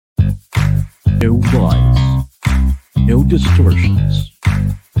No lies, no distortions,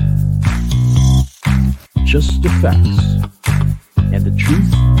 just the facts and the truth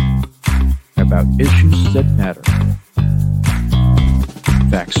about issues that matter.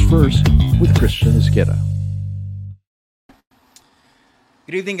 Facts First with Christian Esqueda.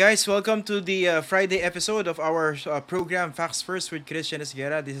 Good evening, guys. Welcome to the Friday episode of our program Facts First with Christian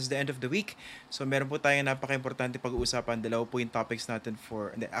Esguerra. This is the end of the week. So meron po tayong napaka-importante pag-uusapan. Dalawa po yung topics natin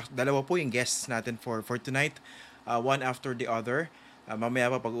dalawa po yung guests natin for tonight. One after the other.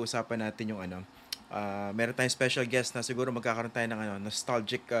 Mamaya pa pag-uusapan natin yung meron tayong special guest na siguro magkakaroon tayo ng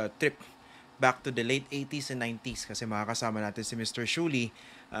nostalgic trip back to the late 80s and 90s kasi makakasama natin si Mr. Shuli.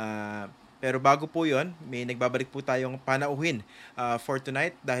 Pero bago po yon, may nagbabalik po tayong panauhin for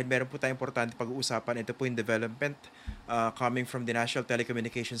tonight dahil meron po tayong importante pag-uusapan. Ito po yung development coming from the National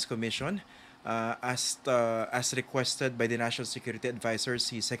Telecommunications Commission as requested by the National Security Advisor,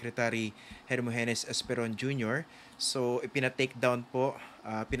 si Secretary Hermogenes Esperon Jr. So, ipina-take down po,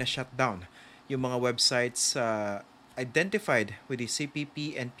 pina-shutdown yung mga websites identified with the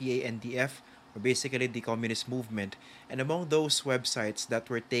CPP and PANDF, or basically the communist movement. And among those websites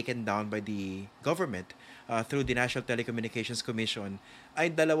that were taken down by the government through the National Telecommunications Commission ay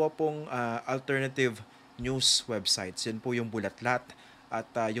dalawa pong alternative news websites. Yun po yung Bulatlat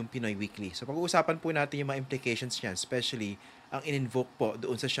at yung Pinoy Weekly. So pag-uusapan po natin yung mga implications niyan, especially ang in-invoke po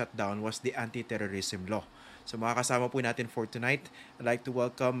doon sa shutdown was the anti-terrorism law. So makakasama po natin for tonight. I'd like to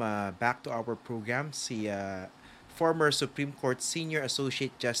welcome back to our program si former Supreme Court Senior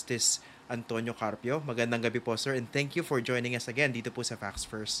Associate Justice Antonio Carpio. Magandang gabi po, sir, and thank you for joining us again dito po sa Facts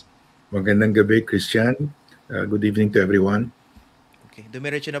First. Magandang gabi, Christian. Good evening to everyone. Okay,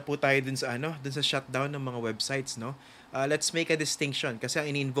 dumiretso na po tayo dun sa shutdown ng mga websites, no? Let's make a distinction kasi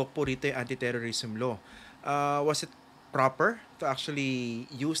ang in-invoke po rito yung anti-terrorism law. Was it proper to actually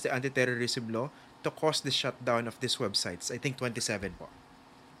use the anti-terrorism law to cause the shutdown of these websites? I think 27 po.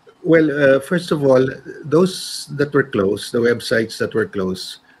 Well, first of all, those that were closed, the websites that were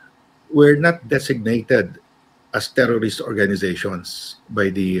closed, were not designated as terrorist organizations by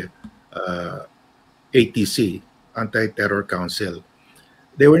the ATC, Anti-Terror Council.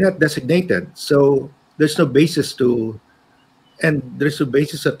 They were not designated, so there's no basis at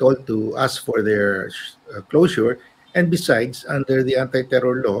all to ask for their closure. And besides, under the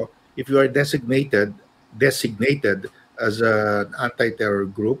anti-terror law, if you are designated as an anti-terror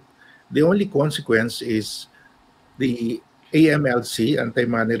group, the only consequence is the AMLC,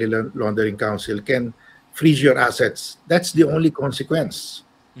 Anti-Money Laundering Council, can freeze your assets. That's the only consequence.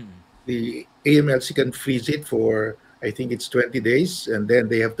 The AMLC can freeze it for, I think it's 20 days, and then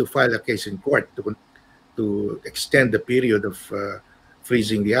they have to file a case in court to extend the period of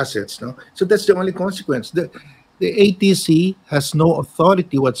freezing the assets. No, so that's the only consequence. The ATC has no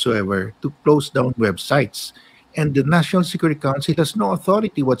authority whatsoever to close down websites, and the National Security Council has no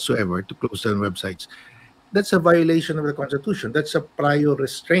authority whatsoever to close down websites. That's a violation of the Constitution. That's a prior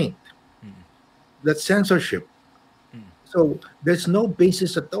restraint. That's censorship. So there's no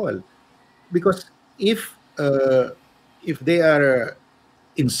basis at all, because if they are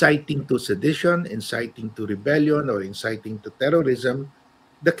inciting to sedition, inciting to rebellion, or inciting to terrorism,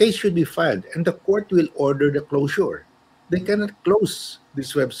 the case should be filed, and the court will order the closure. They cannot close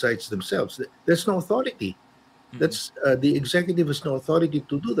these websites themselves. There's no authority. That's the executive has no authority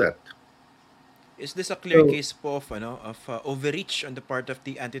to do that. Is this a clear case po of overreach on the part of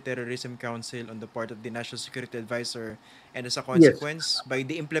the Anti-Terrorism Council, on the part of the National Security Advisor, and as a consequence, by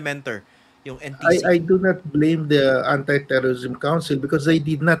the implementer, yung NTC? I do not blame the Anti-Terrorism Council because they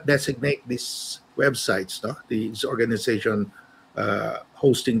did not designate these websites, no? These organization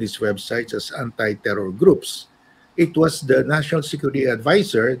hosting these websites as anti-terror groups. It was the National Security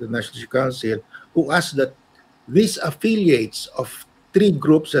Advisor, the National Security Council, who asked that these affiliates of three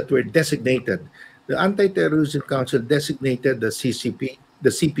groups that were designated. The Anti-Terrorism Council designated the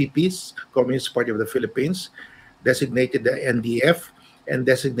CPPs, Communist Party of the Philippines, designated the NDF, and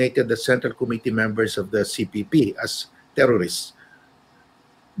designated the Central Committee members of the CPP as terrorists.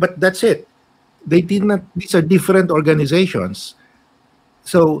 But that's it. They did not. These are different organizations.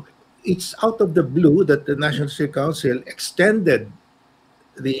 So it's out of the blue that the National Security Council extended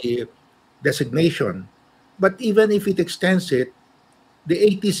the designation. But even if it extends it, the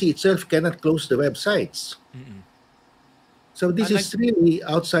ATC itself cannot close the websites. So this is really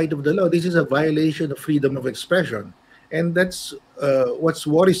outside of the law. This is a violation of freedom of expression. And that's what's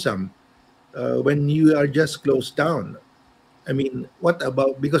worrisome when you are just closed down. I mean, what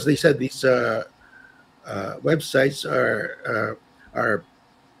about, because they said these websites are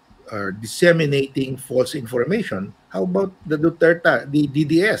disseminating false information. How about the Duterte, the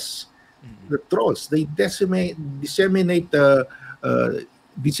DDS? Mm-mm. the trolls. They disseminate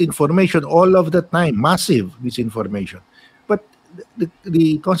disinformation all of the time, massive disinformation. But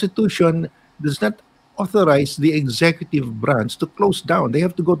the Constitution does not authorize the executive branch to close down. They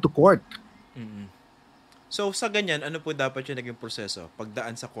have to go to court. Mm-mm. So sa ganyan, ano po dapat yung naging proseso?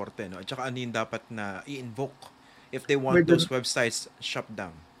 Pagdaan sa korte, no? At saka ano yung dapat na i-invoke if they Where want those websites shut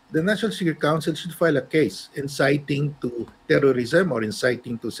down? the National Security Council should file a case inciting to terrorism or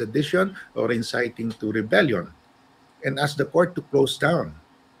inciting to sedition or inciting to rebellion and ask the court to close down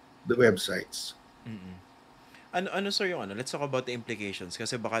the websites. Mm-mm. Ano sir yung ano? Let's talk about the implications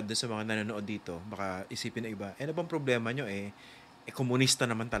kasi baka dun sa mga nanonood dito, baka isipin ng iba, ano bang problema nyo komunista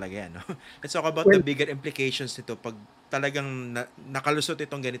naman talaga yan, no? Let's talk about the Well, bigger implications nito pag talagang nakalusot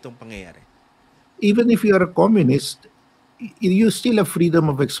itong ganitong pangyayari. even if you're a communist, you still have freedom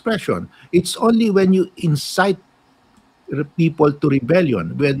of expression. It's only when you incite people to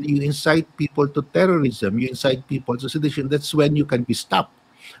rebellion, when you incite people to terrorism, you incite people to sedition, that's when you can be stopped.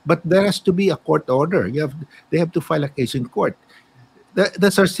 But there has to be a court order. They have to file a case in court.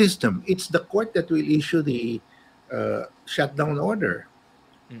 That's our system. It's the court that will issue the shutdown order.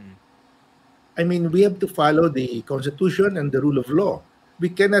 Mm-mm. I mean, we have to follow the Constitution and the rule of law. We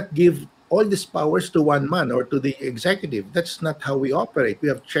cannot give all these powers to one man or to the executive. That's not how we operate. We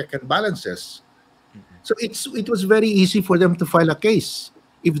have check and balances. Mm-mm. So it was very easy for them to file a case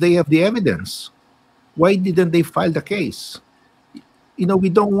if they have the evidence. Why didn't they file the case? We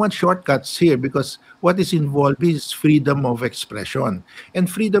don't want shortcuts here because what is involved is freedom of expression. And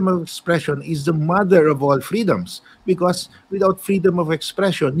freedom of expression is the mother of all freedoms because without freedom of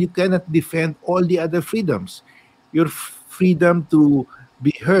expression, you cannot defend all the other freedoms. Your freedom to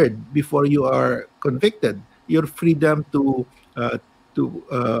be heard before you are convicted, your freedom to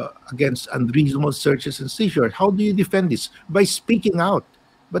against unreasonable searches and seizures. How do you defend this? By speaking out.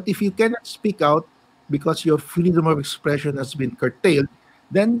 But if you cannot speak out because your freedom of expression has been curtailed,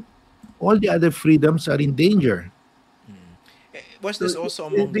 then all the other freedoms are in danger. Mm-mm. Was So this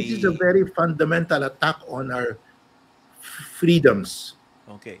also among this is a the... very fundamental attack on our freedoms,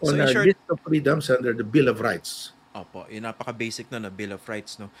 Okay. So on in our short, list of freedoms under the Bill of Rights. opo, yung napaka-basic na Bill of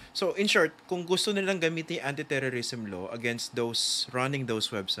Rights, no? So, in short, kung gusto nilang gamitin yung anti-terrorism law against those running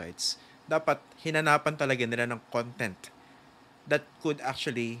those websites, dapat hinanapan talaga nila ng content that could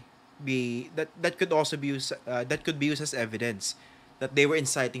actually that could also be used that could be used as evidence that they were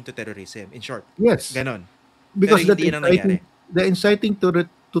inciting to terrorism. In short, Yes, ganon. Pero because hindi yun ang nangyari. the inciting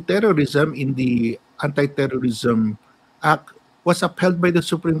to terrorism in the Anti-Terrorism Act was upheld by the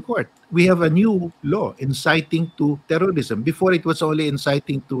Supreme Court. We have a new law inciting to terrorism. Before it was only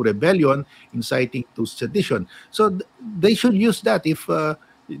inciting to rebellion, inciting to sedition. So they should use that if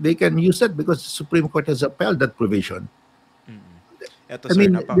they can use that because the Supreme Court has upheld that provision. Mm-mm. Eto I sir,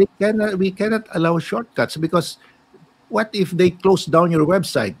 mean, we cannot allow shortcuts because what if they close down your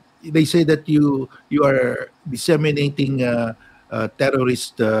website? They say that you are disseminating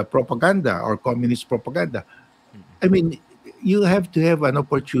terrorist propaganda or communist propaganda. I mean, you have to have an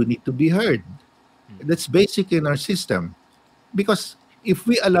opportunity to be heard. That's basic in our system. Because if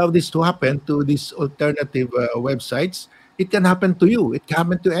we allow this to happen to these alternative websites, it can happen to you. It can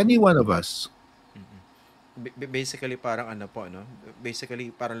happen to any one of us. basically parang ano po, no? Basically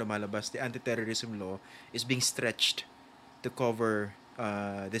parang lumalabas the anti-terrorism law is being stretched to cover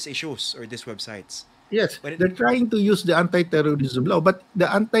these issues or these websites. Yes, When they're trying to use the anti-terrorism law, but the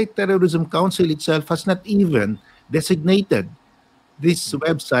Anti-Terrorism Council itself has not even designated these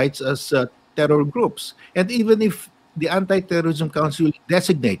websites as terror groups. And even if the Anti-Terrorism Council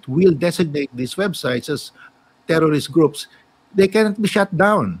will designate these websites as terrorist groups, they cannot be shut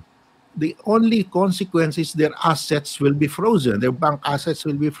down. The only consequence is their assets will be frozen. Their bank assets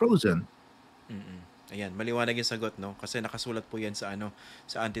will be frozen. Mm-mm. Ayan, maliwanag yung sagot, no? Kasi nakasulat po yan sa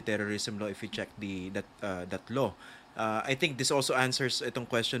sa anti-terrorism law if you check that law. I think this also answers itong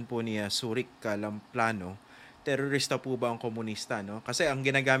question po ni Surik Kalamplano. Terorista po ba ang komunista, no? Kasi ang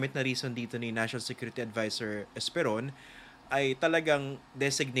ginagamit na reason dito ni National Security Advisor Esperon ay talagang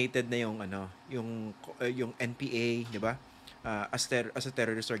designated na yung NPA, di ba? As a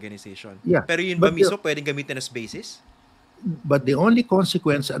terrorist organization. Yeah, Pero yun ba but the, mismo pwedeng gamitin as basis? but the only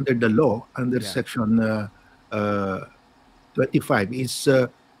consequence under the law, under Yeah. Section 25, is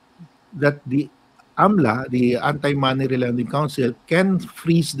that the AMLA, the Anti-Money Laundering Council, can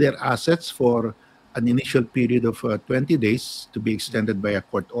freeze their assets for an initial period of 20 days to be extended by a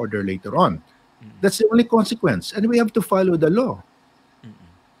court order later on. That's the only consequence. And we have to follow the law.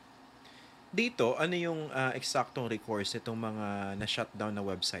 Dito, ano yung eksaktong recourse itong mga na-shutdown na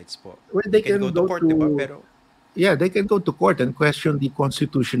websites po? Well, they They can can go to go court, di ba? to Pero, Yeah, they can go to court and question the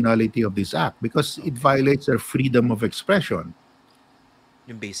constitutionality of this act because it Okay. violates their freedom of expression.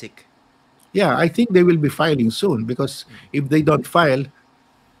 Yung basic. Yeah, I think they will be filing soon because Mm. if they don't file,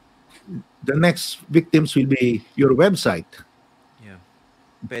 the next victims will be your website. Yeah.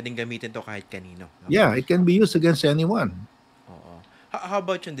 Pwedeng gamitin to kahit kanino, no? Yeah, it can be used against anyone. Oo. How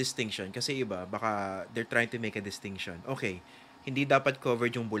about yung distinction? Kasi iba, baka they're trying to make a distinction. Okay, hindi dapat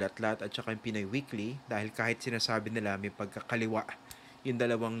covered yung Bulatlat at saka yung Pinoy Weekly dahil kahit sinasabi nila may pagkakaliwa yung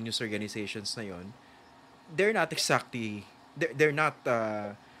dalawang news organizations na yon, they're not exactly, they're not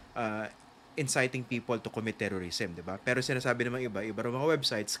uh, inciting people to commit terrorism, di ba? Pero sinasabi naman iba raw mga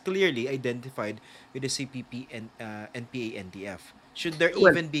websites clearly identified with the CPP and NPA, NDF. Should there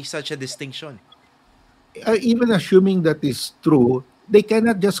Well, even be such a distinction? even assuming that is true, they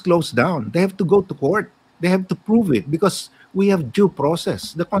cannot just close down. They have to go to court. They have to prove it because we have due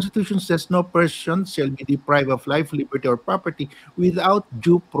process. The Constitution says no person shall be deprived of life, liberty, or property without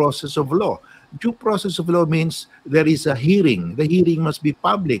due process of law. Due process of law means there is a hearing. The hearing must be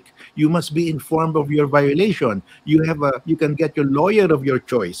public. You must be informed of your violation. You can get your lawyer of your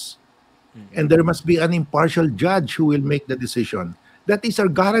choice, Mm-mm. and there must be an impartial judge who will make the decision. That is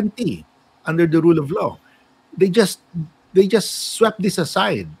our guarantee under the rule of law. They just they just swept this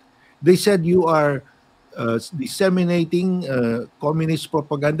aside. They said you are disseminating communist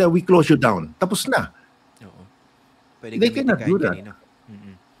propaganda. We close you down. Tapos na. Oo. Pwede They gamitin cannot do kahit that. kanino.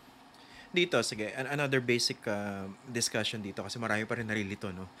 Mm-mm. Dito, sige, another basic discussion dito kasi marami pa rin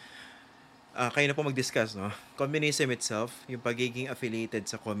narilito, no? Kayo na po mag-discuss, no? Communism itself, yung pagiging affiliated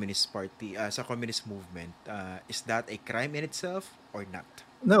sa Communist Party, sa Communist Movement, is that a crime in itself or not?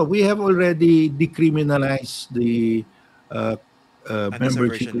 No, we have already decriminalized the uh,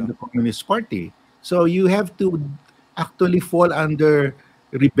 membership Anti-subversion in law. the Communist Party. So you have to actually fall under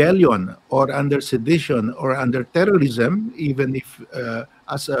rebellion or under sedition or under terrorism, even if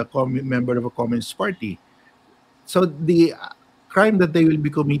as a member of a Communist Party. So the crime that they will be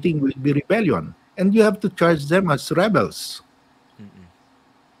committing will be rebellion, and you have to charge them as rebels. Mm-mm.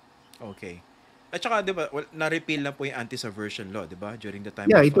 Okay. At saka, di ba, na-repeal na po yung anti-subversion law, di ba? During the time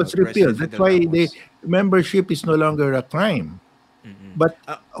Yeah, of it was President repealed. That's Fidel why the Ramos. membership is no longer a crime. Mm-mm. But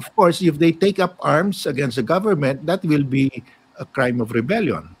of course, if they take up arms against the government, that will be a crime of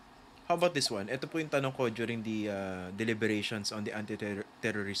rebellion. How about this one? Ito po yung tanong ko during the deliberations on the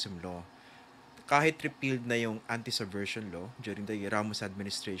anti-terrorism law. Kahit repealed na yung anti-subversion law during the Ramos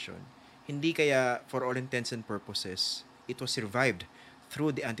administration, hindi kaya, for all intents and purposes, it was survived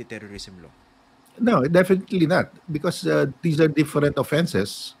through the anti-terrorism law? No, definitely not, because these are different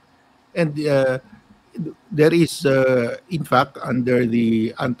offenses, and there is, in fact, under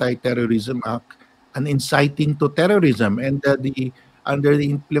the Anti-Terrorism Act, an inciting to terrorism, and the under the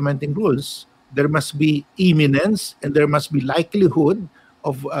implementing rules, there must be imminence and there must be likelihood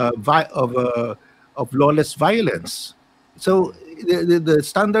of of lawless violence. So the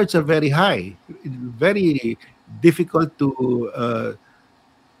standards are very high, very difficult to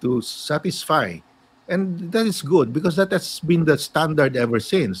satisfy, and that is good because that has been the standard ever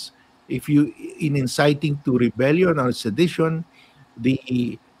since. If you in inciting to rebellion or sedition, the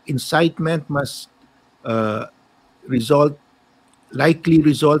incitement must uh, result likely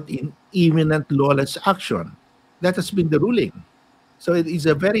result in imminent lawless action. That has been the ruling. So it is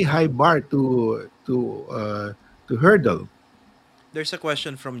a very high bar to hurdle. There's a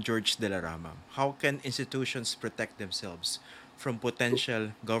question from George De La Rama. How can institutions protect themselves from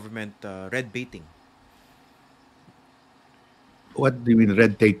potential government red baiting? What do you mean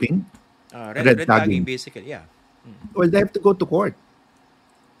red taping? Red Red tagging, tagging? basically, yeah. Mm. Well, they have to go to court,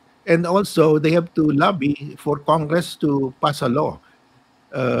 and also they have to lobby for Congress to pass a law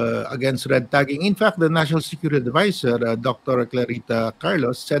against red tagging. In fact, the National Security Advisor, Dr. Clarita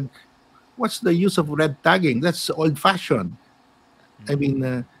Carlos, said, "What's the use of red tagging? That's old-fashioned. I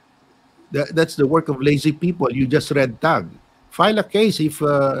mean, that's the work of lazy people. You just red tag. File a case if,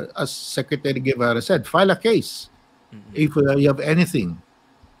 as Secretary Guevara said, file a case Mm-mm. if you have anything."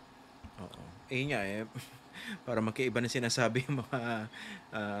 Oo. Nga eh. Para magkaiba na sinasabi yung mga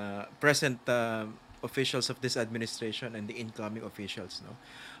present officials of this administration and the incoming officials, no?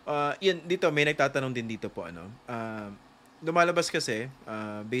 Yun, dito, may nagtatanong din dito po, ano? Lumalabas kasi,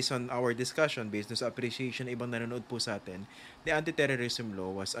 based on our discussion, based on sa appreciation ng ibang nanonood po sa atin, the anti-terrorism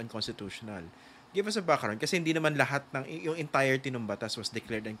law was unconstitutional. Give us a background kasi hindi naman lahat ng yung entirety ng batas was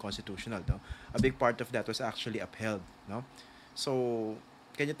declared unconstitutional, no? A big part of that was actually upheld, no? So,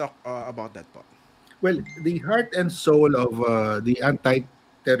 can you talk about that po? Well, the heart and soul of the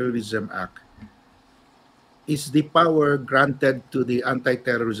Anti-Terrorism Act is the power granted to the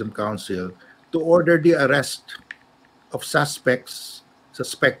Anti-Terrorism Council to order the arrest of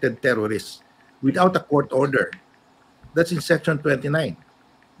suspected terrorists without a court order. That's in Section 29.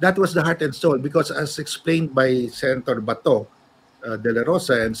 That was the heart and soul because, as explained by Senator Bato de la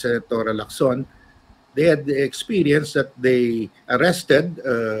Rosa and Senator Lacson, they had the experience that they arrested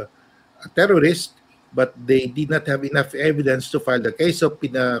a terrorist, but they did not have enough evidence to file the case. So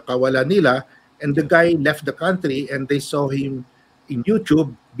pinakawala nila, and the guy left the country, and they saw him in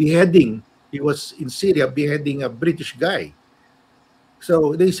YouTube beheading. He was in Syria beheading a British guy.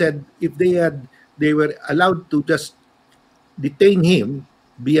 So they said if they were allowed to just detain him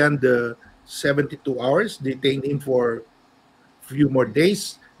beyond the 72 hours, detain him for a few more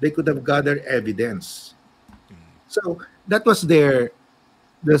days, they could have gathered evidence. So that was the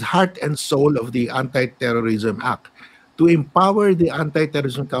heart and soul of the Anti-Terrorism Act, to empower the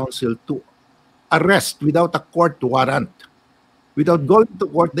Anti-Terrorism Council to arrest without a court warrant. Without going to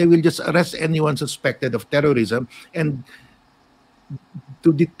court, they will just arrest anyone suspected of terrorism and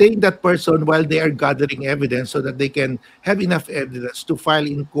to detain that person while they are gathering evidence so that they can have enough evidence to file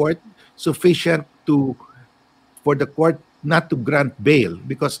in court sufficient for the court not to grant bail,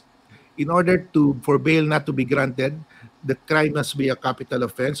 because in order for bail not to be granted, the crime must be a capital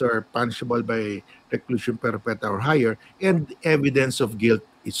offense or punishable by reclusion perpetua or higher, and evidence of guilt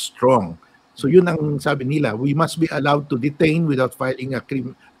is strong. So yun ang sabi nila, we must be allowed to detain without filing a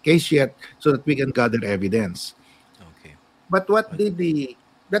case yet so that we can gather evidence. Okay. But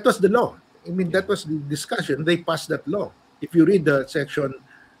that was the law. I mean, that was the discussion. They passed that law. If you read the Section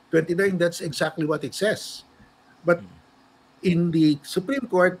 29, that's exactly what it says. But in the Supreme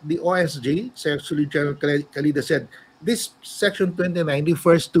Court, the OSG, Secretary General Calida, said this Section 29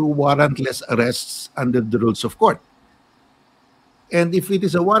 refers to warrantless arrests under the rules of court. And if it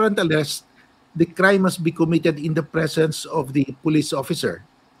is a warrant arrest, the crime must be committed in the presence of the police officer,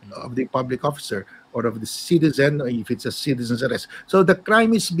 of the public officer, or of the citizen, or if it's a citizen's arrest. So the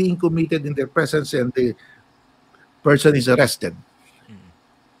crime is being committed in their presence and the person is arrested.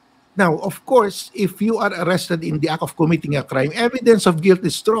 Now, of course, if you are arrested in the act of committing a crime, evidence of guilt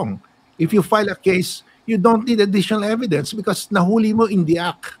is strong. If you file a case, you don't need additional evidence because nahuli mo in the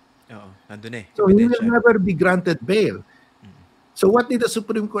act. Nandun eh. So he will never be granted bail. So what did the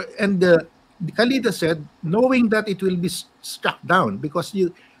Supreme Court, and the Calida said, knowing that it will be struck down because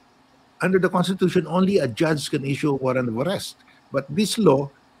under the Constitution, only a judge can issue a warrant of arrest. But this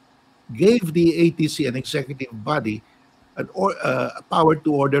law gave the ATC, an executive body, a power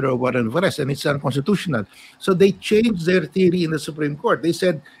to order a warrant of arrest, and it's unconstitutional. So they changed their theory in the Supreme Court. They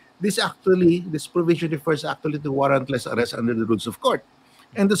said this provision refers actually to warrantless arrest under the rules of court.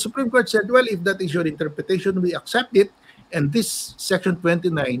 And the Supreme Court said, well, if that is your interpretation, we accept it. And this Section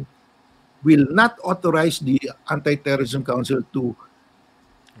 29 will not authorize the Anti-Terrorism Council to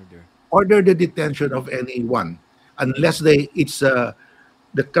order the detention of anyone unless the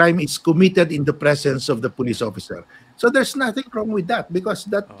crime is committed in the presence of the police officer. So there's nothing wrong with that because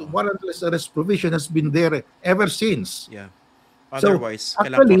that warrantless arrest provision has been there ever since. Yeah. Otherwise,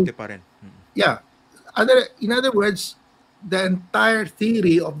 actually, pa rin. Yeah. In other words, the entire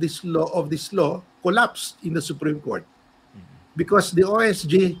theory of this law collapsed in the Supreme Court because the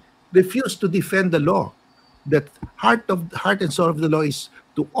OSG refused to defend the law. That heart and soul of the law is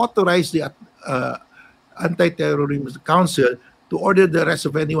to authorize the Anti-Terrorism Council to order the arrest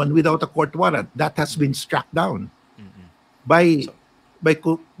of anyone without a court warrant. That has been struck down by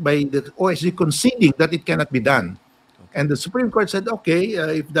the OSG conceding that it cannot be done. And the Supreme Court said, okay,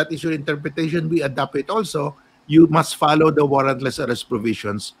 if that is your interpretation, we adopt it also. You must follow the warrantless arrest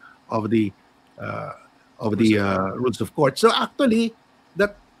provisions of the rules of court. So actually,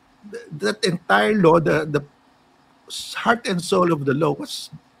 that entire law, the heart and soul of the law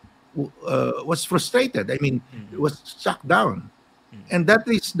was frustrated. I mean, it was struck down. And that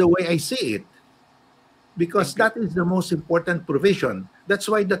is the way I see it. Because that is the most important provision. That's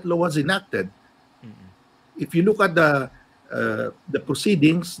why that law was enacted. If you look at the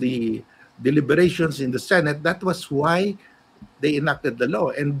proceedings, the deliberations in the Senate, that was why they enacted the law.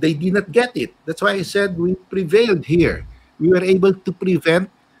 And they did not get it. That's why I said we prevailed here. We were able to prevent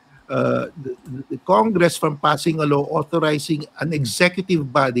the Congress from passing a law authorizing an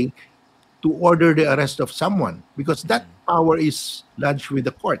executive body to order the arrest of someone because that power is lodged with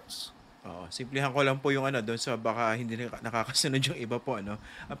the courts. Simplihan ko lang po yung doon sa baka hindi nakakasunod yung iba po. Ang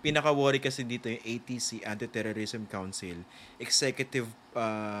pinaka-worry kasi dito yung ATC, Anti-Terrorism Council, executive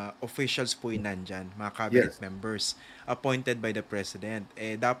officials po yung nandyan, mga cabinet members, appointed by the President.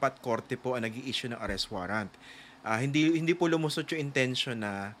 Dapat korte po ang nag-i-issue ng arrest warrant. Hindi po lumusot yung intention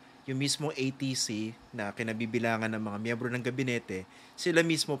na yung mismong ATC na kinabibilangan ng mga miyembro ng gabinete, sila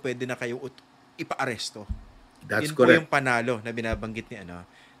mismo pwede na kayong ipa-aresto. That's Yun po yung correct. panalo na binabanggit ni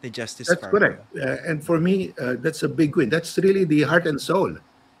Justice That's correct. Scarborough. And for me, that's a big win. That's really the heart and soul.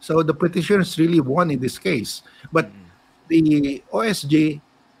 So the petitioners really won in this case. But Mm-mm. the OSG,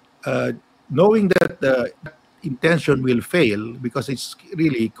 uh, knowing that that intention will fail because it's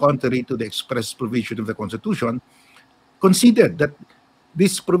really contrary to the express provision of the Constitution, considered that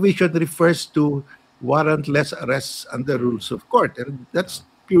this provision refers to warrantless arrests under Mm-mm. rules of court, and Oh. that's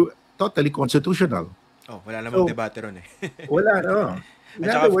pure, totally constitutional. Wala namang So debate ron eh. wala, no. In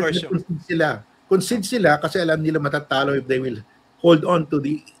At saka other of words, course yung nag-concede sila. oh, Concede sila kasi alam nila matatalo if they will hold on to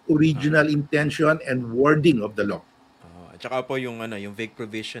the oh, original intention and wording of the law. at saka po yung vague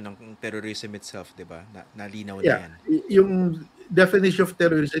provision ng terrorism itself, 'di ba? Nalinaw na Yeah, 'yan. yung definition of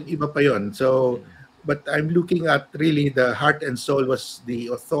terrorism, iba pa yon. So, Mm-mm. but I'm looking at really the heart and soul was the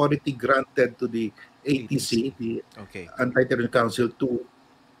authority granted to the ATC, ATC. the Okay. Anti-Terrorism Council, to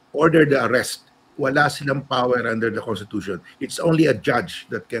order the arrest. Wala silang power under the Constitution. It's only a judge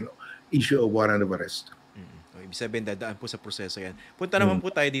that can issue a warrant of arrest. Ibig sabihin dadaan po sa proseso 'yan. Punta naman Mm.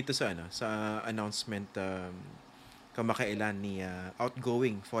 po tayo dito sa announcement kamakailan ni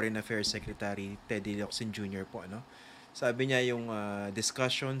outgoing Foreign Affairs Secretary Teddy Locsin Jr. po Sabi niya yung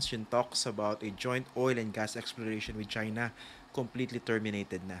discussions, yung talks about a joint oil and gas exploration with China completely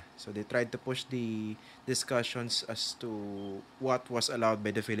terminated na. So they tried to push the discussions as to what was allowed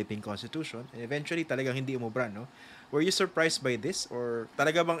by the Philippine Constitution and eventually talagang hindi umubra, no? Were you surprised by this or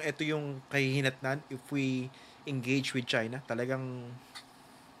talaga bang ito yung kahihinatnan if we engage with China? Talagang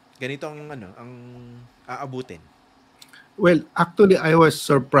ganito ang aabutin. Well, actually, I was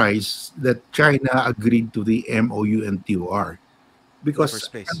surprised that China agreed to the MOU and TOR In the because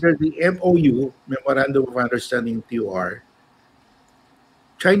first place. under the MOU, Memorandum of Understanding, TOR,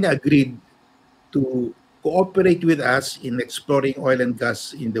 China agreed to cooperate with us in exploring oil and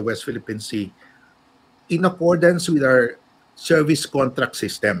gas in the West Philippine Sea in accordance with our service contract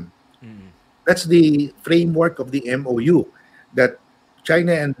system. Mm. That's the framework of the MOU, that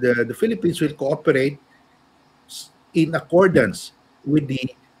China and the Philippines will cooperate in accordance with the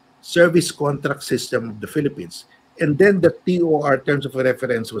service contract system of the Philippines. And then the TOR terms of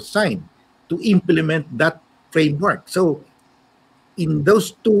reference was signed to implement that framework. So in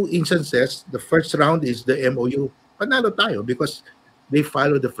those two instances, the first round is the MOU. Panalo tayo because they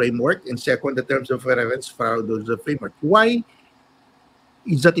follow the framework, and second, the terms of reference follow the framework. Why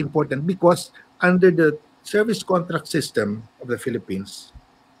is that important? Because under the service contract system of the Philippines,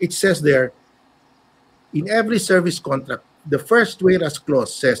 it says there, in every service contract, the first whereas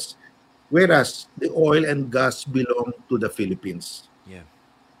clause says, whereas the oil and gas belong to the Philippines. Yeah.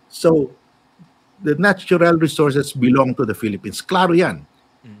 So, the natural resources belong to the Philippines. Klaro yan.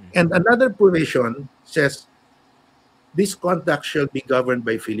 Mm. And another provision says, this contract shall be governed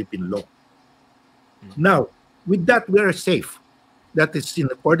by Philippine law. Now, with that, we are safe. That is in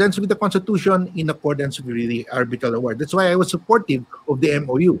accordance with the Constitution, in accordance with the arbitral award. That's why I was supportive of the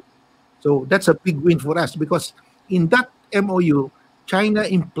MOU. So that's a big win for us because in that MOU, China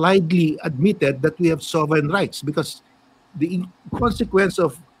impliedly admitted that we have sovereign rights because the consequence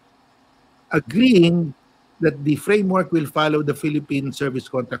of agreeing that the framework will follow the Philippine service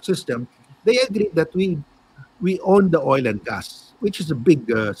contract system, they agreed that we own the oil and gas, which is a big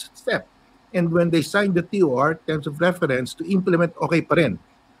step. And when they signed the TOR, terms of reference, to implement, okay pa rin.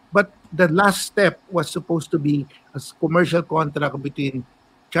 But the last step was supposed to be a commercial contract between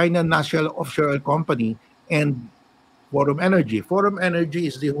China National Offshore Oil Company and Forum Energy. Forum Energy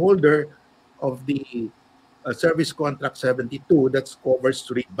is the holder of the Service Contract 72 that covers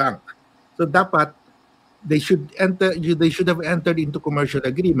Street Bank. So dapat they should have entered into commercial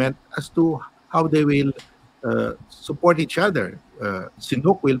agreement as to how they will support each other.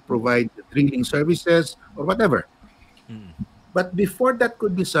 Sinuk will provide drilling services or whatever. Mm. But before that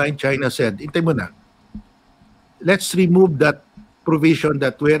could be signed, China said, "Intay mo na. Let's remove that provision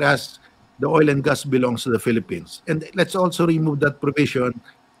that whereas the oil and gas belongs to the Philippines. And let's also remove that provision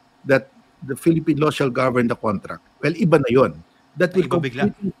that the Philippine law shall govern the contract." Well, iba na yun. That will Iba bigla.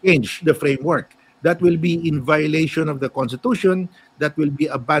 completely change the framework. That will be in violation of the Constitution. That will be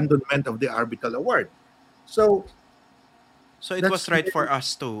abandonment of the arbitral award. So it was right for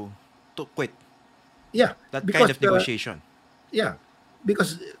us to quit yeah, that because kind of negotiation.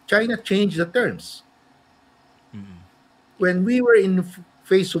 because China changed the terms. Mm. When we were in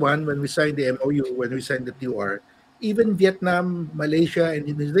phase one, when we signed the MOU, when we signed the TOR, even Vietnam, Malaysia, and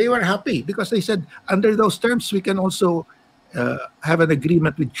Indonesia, they were happy because they said under those terms we can also have an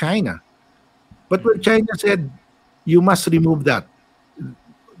agreement with China. But when China said you must remove that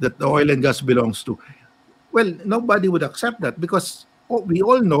the oil and gas belongs to, well, nobody would accept that because we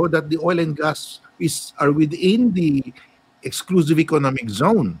all know that the oil and gas are within the exclusive economic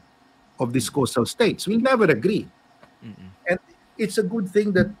zone of these coastal states. We'll never agree. Mm-mm. And it's a good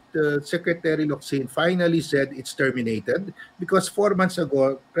thing that Secretary Locsin finally said it's terminated, because 4 months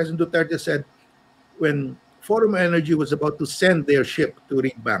ago, President Duterte said when Forum Energy was about to send their ship to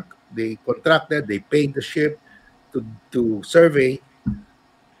Rigbank, they contracted, they paid the ship to survey.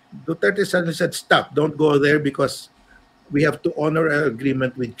 Duterte suddenly said, stop, don't go there because we have to honor our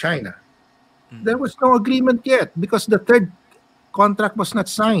agreement with China. There Mm-mm. was no agreement yet because the third contract was not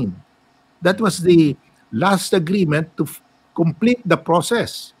signed. That was the last agreement to complete the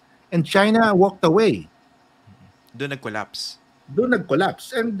process. And China walked away. Doon nag-collapse. Doon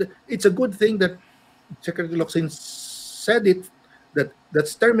nag-collapse. And it's a good thing that Secretary Locsin said it, that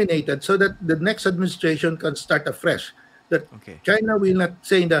that's terminated so that the next administration can start afresh. That Okay. China will not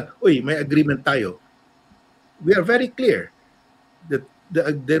say that, uy, may agreement tayo. We are very clear that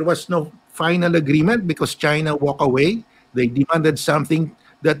there was no final agreement because China walked away. They demanded something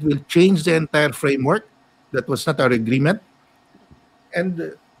that will change the entire framework. That was not our agreement.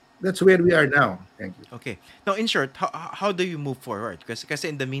 And that's where we are now. Thank you. Okay. Now, in short, how do you move forward? Kasi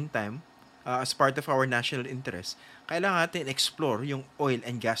in the meantime, as part of our national interest, kailangan natin explore yung oil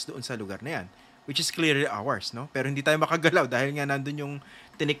and gas doon sa lugar na yan, which is clearly ours, no? Pero hindi tayo makagalaw dahil nga nandun yung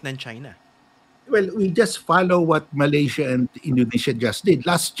tinik ng China. Well, we just follow what Malaysia and Indonesia just did.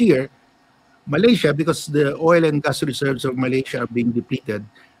 Last year, Malaysia, because the oil and gas reserves of Malaysia are being depleted,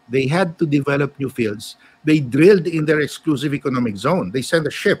 they had to develop new fields. They drilled in their exclusive economic zone. They sent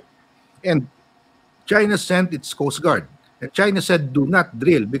a ship, and China sent its Coast Guard. And China said, do not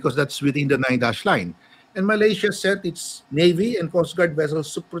drill because that's within the 9-dash line. And Malaysia sent its Navy and Coast Guard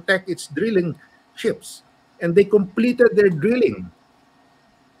vessels to protect its drilling ships. And they completed their drilling.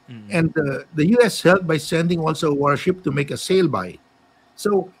 And the U.S. helped by sending also a warship to make a sail by.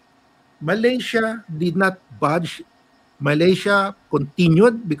 So Malaysia did not budge. Malaysia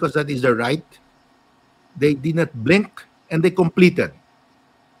continued because that is their right. They did not blink, and they completed.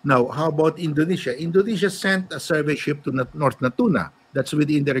 Now, how about Indonesia? Indonesia sent a survey ship to North Natuna. That's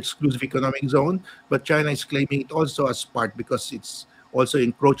within their exclusive economic zone, but China is claiming it also as part because it's also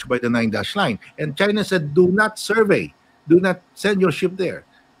encroached by the 9-dash line. And China said, do not survey. Do not send your ship there.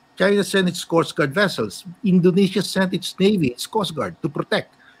 China sent its Coast Guard vessels. Indonesia sent its Navy, its Coast Guard to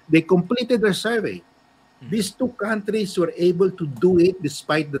protect. They completed their survey. These two countries were able to do it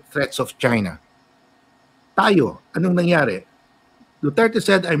despite the threats of China. Tayo, anong nangyari? Duterte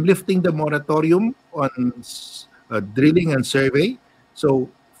said, I'm lifting the moratorium on drilling and survey. So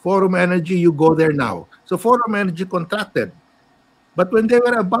Forum Energy, you go there now. So Forum Energy contracted. But when they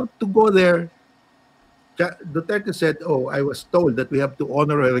were about to go there, Duterte said, oh, I was told that we have to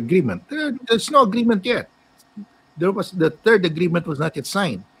honor our agreement. There's no agreement yet. The third agreement was not yet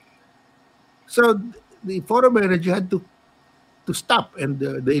signed. So the Forum Energy had to stop, and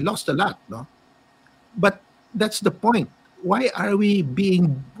they lost a lot, no? But that's the point. Why do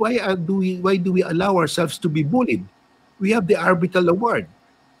we allow ourselves to be bullied? We have the arbitral award.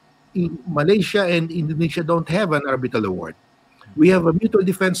 Malaysia and Indonesia don't have an arbitral award. We have a mutual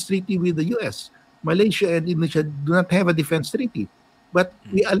defense treaty with the US. Malaysia and Indonesia do not have a defense treaty. But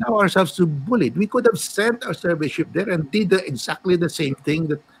we allow ourselves to be bullied. We could have sent our survey ship there and did exactly the same thing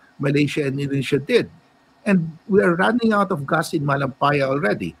that Malaysia and Indonesia did. And we are running out of gas in Malampaya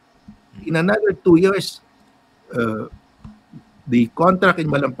already. In another 2 years, the contract in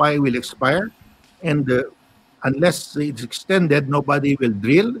Malampaya will expire, and unless it's extended, nobody will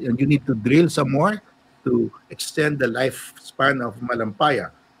drill, and you need to drill some more to extend the lifespan of Malampaya.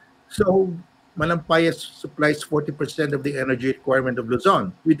 So Malampaya supplies 40% of the energy requirement of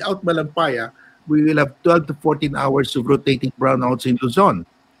Luzon. Without Malampaya, we will have 12 to 14 hours of rotating brownouts in Luzon.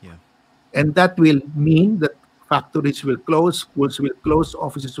 Yeah. And that will mean that factories will close, schools will close,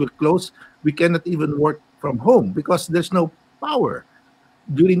 offices will close. We cannot even work from home because there's no power.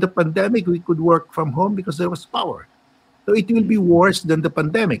 During the pandemic, we could work from home because there was power. So it will be worse than the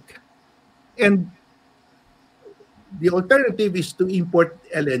pandemic. And the alternative is to import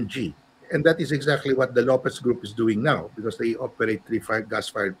LNG. And that is exactly what the Lopez Group is doing now because they operate 3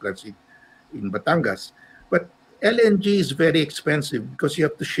 gas-fired plants in Batangas. But LNG is very expensive because you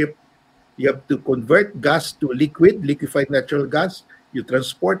have to ship, you have to convert gas to liquefied natural gas. You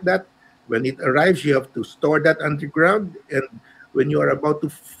transport that. When it arrives, you have to store that underground. And when you are about to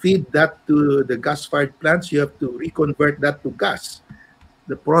feed that to the gas-fired plants, you have to reconvert that to gas.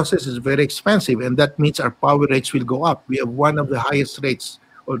 The process is very expensive, and that means our power rates will go up. We have one of the highest rates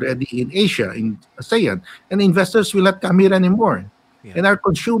already in Asia, in ASEAN, and investors will not come here anymore. Yeah. And our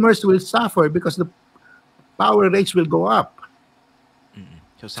consumers will suffer because the power rates will go up.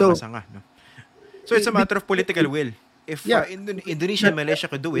 So, So, sanga-sanga, no? So, it's a matter of political will. If yeah, Indonesia and Malaysia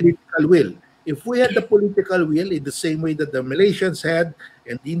could do it, political will. If we had the political will in the same way that the Malaysians had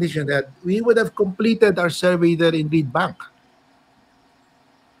and the Indonesians had, we would have completed our survey there in Lead Bank.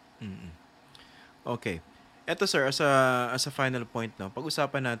 okay. Eto sir, as a final point, no,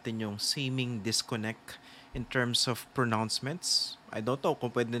 pag-usapan natin yung seeming disconnect in terms of pronouncements. I don't know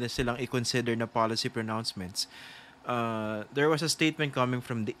kung pwede na silang i-consider na policy pronouncements. There was a statement coming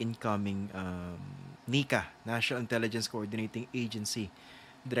from the incoming NICA, National Intelligence Coordinating Agency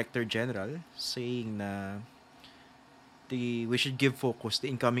Director General, saying na we should give focus, the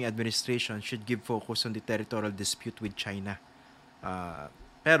incoming administration should give focus on the territorial dispute with China.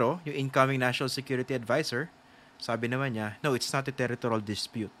 Pero, yung incoming National Security Advisor, sabi naman niya, no, it's not a territorial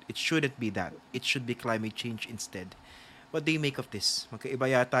dispute. It shouldn't be that. It should be climate change instead. What do you make of this? Magkaiba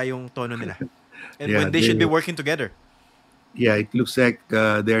yata yung tono nila. And Yeah, when they should be working together. Yeah, it looks like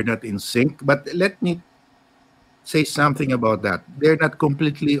they're not in sync. But let me say something about that. They're not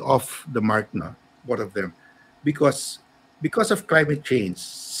completely off the mark, no, both of them, because of climate change,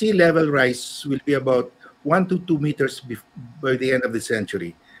 sea level rise will be about 1 to 2 meters by the end of the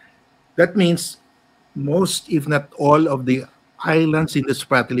century. That means most, if not all, of the islands in the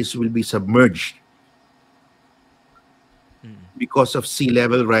Spratlys will be submerged because of sea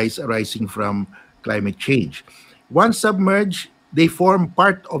level rise arising from climate change. Once submerged, they form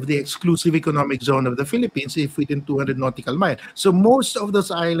part of the exclusive economic zone of the Philippines if within 200 nautical miles. So most of those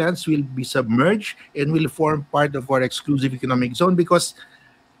islands will be submerged and will form part of our exclusive economic zone because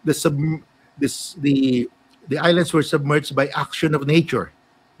the islands were submerged by action of nature,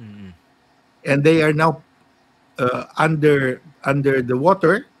 and they are now under the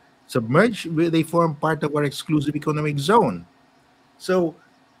water, submerged. They form part of our exclusive economic zone. So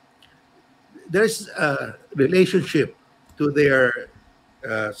there's a relationship to their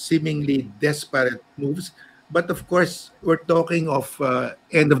seemingly desperate moves. But of course, we're talking of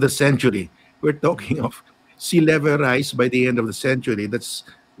end of the century. We're talking of sea level rise by the end of the century. That's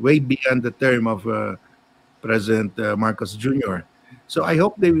way beyond the term of President Marcos Jr. So I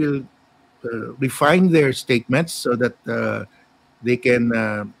hope they will refine their statements so that they can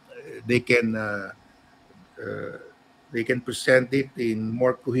they can uh, uh, they can present it in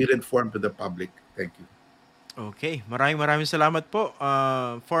more coherent form to the public. Thank you. Okay, maraming salamat po,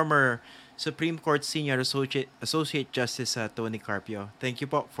 former Supreme Court Senior Associate Justice Tony Carpio. Thank you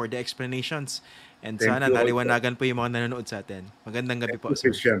po for the explanations and Thank sana you also. naliwanagan po yung mga nanonood sa atin. Magandang gabi Thank po, you,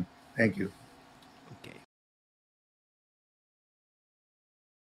 sir. Christian. Thank you.